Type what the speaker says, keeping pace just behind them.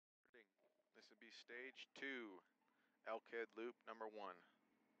stage 2, Elkhead loop number 1.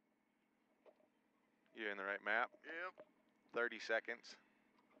 You in the right map? Yep. 30 seconds.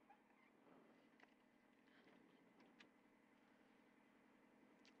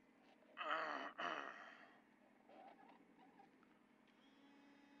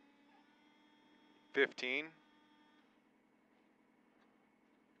 $15,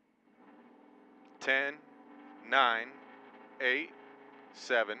 10, 9, 8,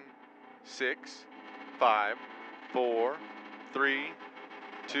 7, 6, 5, 4, 3,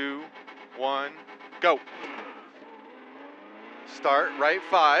 2, 1, go. Start right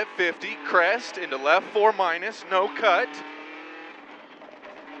 5, 50, crest into left 4 minus, no cut.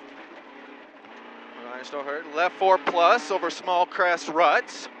 Minus, no hurt. Left 4 plus over small crest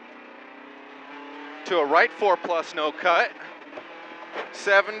ruts. To a right 4 plus, no cut.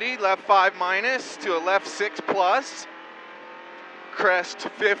 70, left 5 minus to a left 6 plus. Crest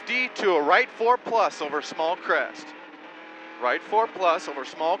 50 to a right 4 plus over small crest. Right 4 plus over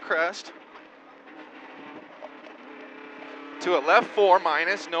small crest. To a left 4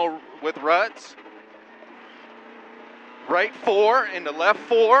 minus, no with ruts. Right 4 into left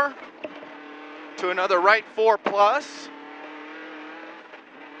 4. To another right 4 plus.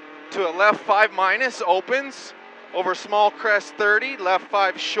 To a left 5 minus, opens. Over small crest 30, left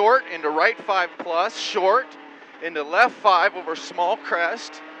 5 short into right 5 plus, short. Into left 5 over small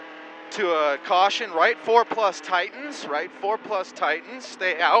crest. To a caution, right 4 plus tightens, right 4 plus tightens.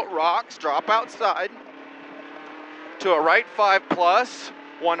 Stay out, rocks, drop outside. To a right 5 plus,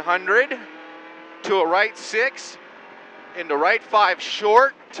 100. To a right 6, into right 5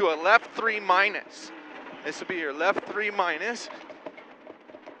 short. To a left 3 minus. This will be your left 3 minus.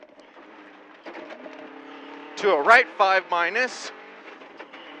 To a right 5 minus.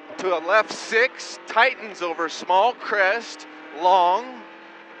 To a left 6, tightens over small crest, long.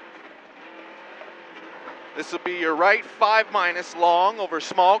 This will be your right 5 minus, long over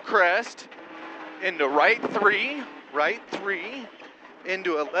small crest. Into right 3,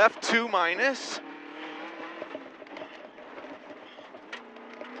 into a left 2 minus.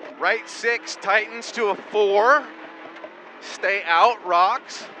 Right 6, tightens to a 4. Stay out,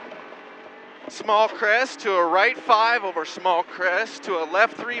 rocks. Small crest to a right 5 over small crest. To a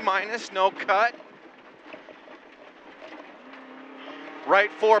left 3 minus, no cut.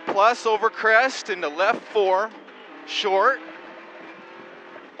 Right 4 plus over crest into left 4, short.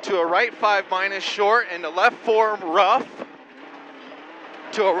 To a right 5 minus, short, into left 4, rough.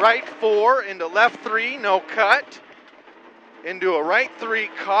 To a right 4 into left 3, no cut. Into a right 3,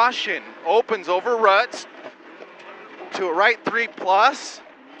 caution, opens over ruts. To a right 3 plus.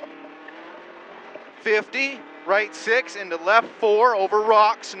 50, right 6 into left 4 over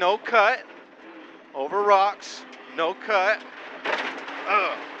rocks, no cut. Over rocks, no cut.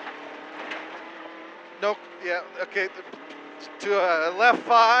 No, yeah, okay. To a left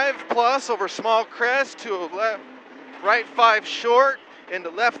 5 plus over small crest. To a left, right 5 short into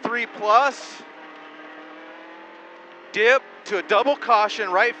left 3 plus. Dip to a double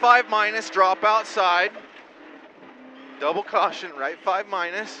caution, right 5 minus, drop outside. Double caution, right 5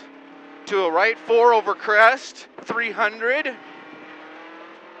 minus. To a right 4 over crest, 300.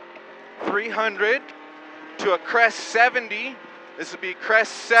 300. To a crest 70. This would be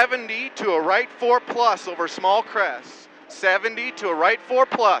crest 70 to a right 4 plus over small crest. 70 to a right 4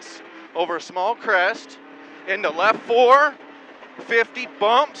 plus over small crest. Into left 4. 50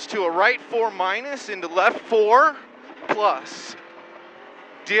 bumps to a right 4 minus into left 4 plus.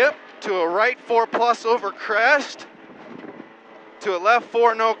 Dip to a right 4 plus over crest. To a left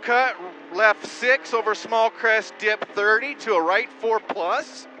 4 no cut. Left 6 over small crest, dip 30 to a right 4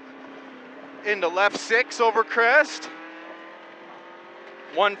 plus. Into left 6 over crest.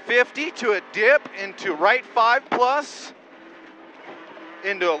 150 to a dip into right 5 plus.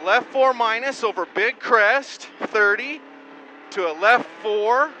 Into a left 4 minus over big crest, 30. To a left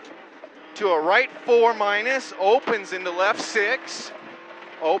 4. To a right 4 minus, opens into left 6.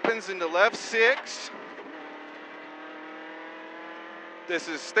 Opens into left 6. This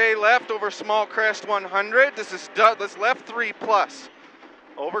is stay left over small crest 100. This is left 3 plus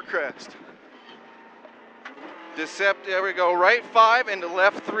over crest. Decept, there we go, right 5 into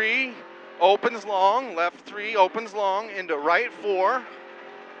left 3, opens long, left 3 opens long into right 4.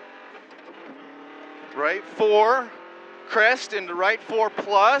 Right 4, crest into right 4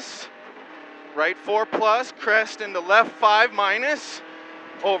 plus. Right 4 plus, crest into left 5 minus,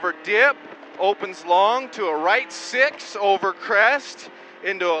 over dip, opens long to a right 6 over crest,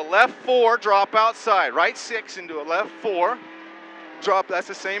 into a left 4, drop outside. Right 6 into a left 4, drop, that's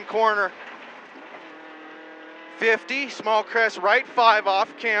the same corner. 50, small crest, right 5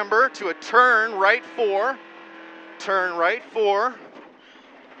 off camber to a turn, right 4. Turn, right 4.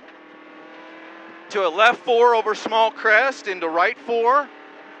 To a left 4 over small crest, into right 4.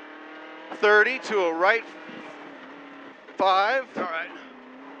 30 to a right 5. All right.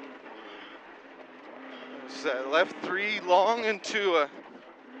 Left 3 long into a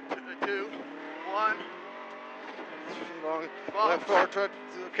To the 2, 1. long, Long. left 4,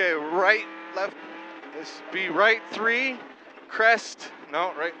 okay, right, left, this be right 3, crest,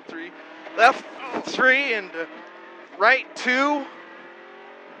 no, right 3, left 3 into right 2,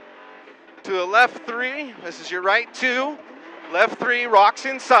 to a left 3, this is your right 2, left 3, rocks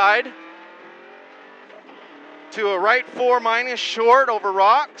inside, to a right 4 minus short over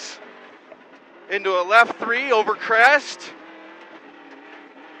rocks, into a left 3 over crest,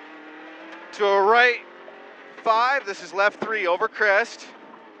 to a right 5, this is left 3 over crest.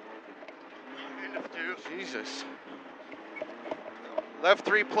 Into 2. Jesus. Left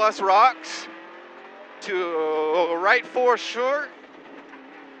 3 plus rocks, to a right 4 short.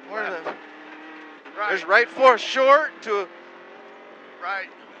 Where Left. the? Right. There's right 4 short to Right.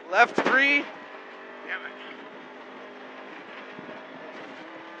 left 3, Damn it.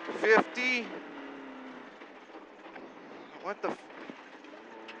 50. What the?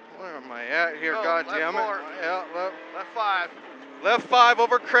 Where am I at here? Oh, God left damn it! 4. Yeah, Left 5. left 5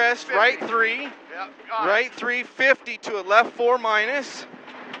 over crest, 50. right 3, Yep. Got right 3, 50 to a left 4 minus,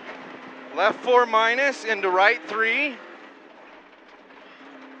 left 4 minus into right 3.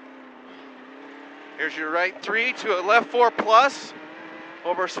 Here's your right 3 to a left 4 plus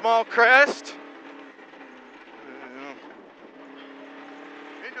over small crest.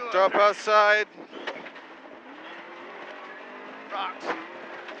 Into a Drop outside, rocks.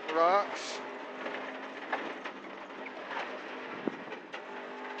 rocks.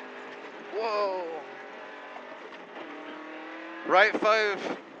 Whoa. Right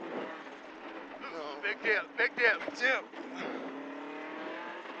 5. Big dip. Big dip. Dip.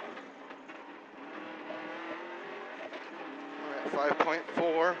 We're at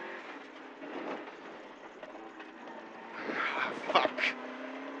 5.4. Fuck.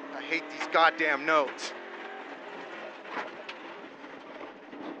 I hate these goddamn notes.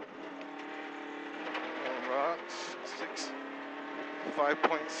 Rocks. 6.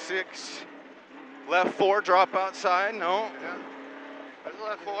 5.6. Left 4, drop outside. No. Yeah. There's a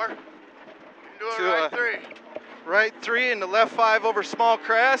left 4. Into To a right a- 3. Right 3 into left 5 over small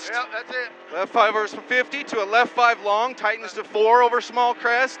crest. Yep, that's it. Left 5 over 50 to a left 5 long, tightens to 4 over small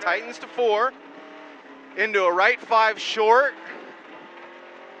crest, tightens to 4. Into a right 5 short,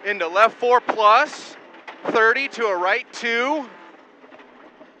 into left 4 plus, 30 to a right 2.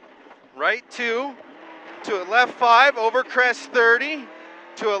 Right 2 to a left 5 over crest 30,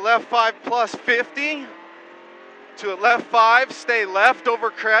 to a left 5 plus 50, to a left 5, stay left over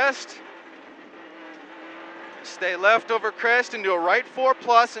crest. Stay left over crest into a right 4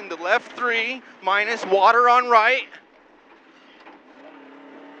 plus into left 3 minus water on right.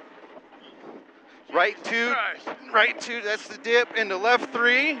 Right 2, right 2, that's the dip, into left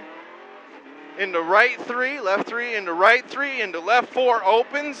 3, into right 3, left 3, into right 3, into left 4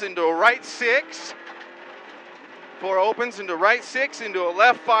 opens, into a right 6. 4 opens into right 6, into a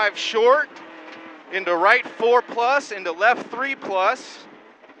left 5 short, into right 4 plus, into left 3 plus.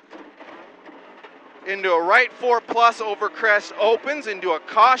 Into a right 4 plus over crest opens, into a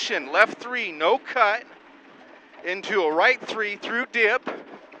caution, left 3, no cut, into a right 3 through dip,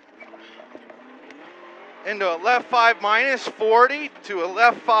 into a left 5 minus 40 to a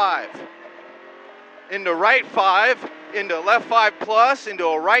left 5, into right 5, into left 5 plus, into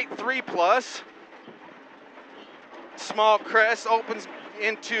a right 3 plus, small crest opens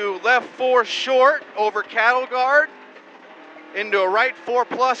into left 4 short over cattle guard, into a right 4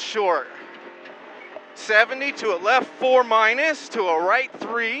 plus short. 70 to a left 4 minus to a right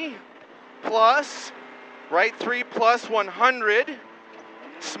 3 plus, right 3 plus 100,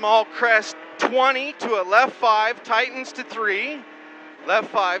 small crest 20 to a left 5 tightens to 3, left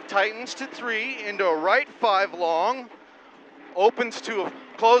 5 tightens to 3 into a right 5 long, opens to a,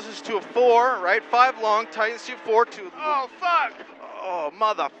 closes to a 4, right 5 long tightens to 4 to, Oh, fuck. oh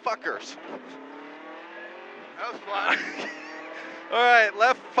motherfuckers. That was fun. All right,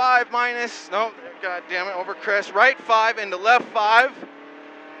 left 5 minus, no, god damn it, over crest, right 5 into left 5,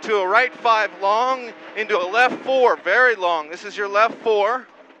 to a right 5 long, into a left 4, very long. This is your left 4.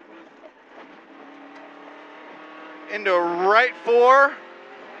 Into a right 4.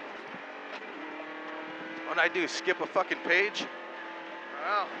 What'd I do, skip a fucking page?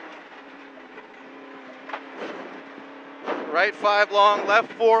 Wow. Right 5 long,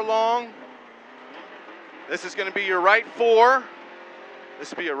 left 4 long. This is going to be your right 4. This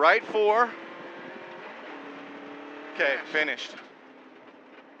will be your right 4. Okay, finished.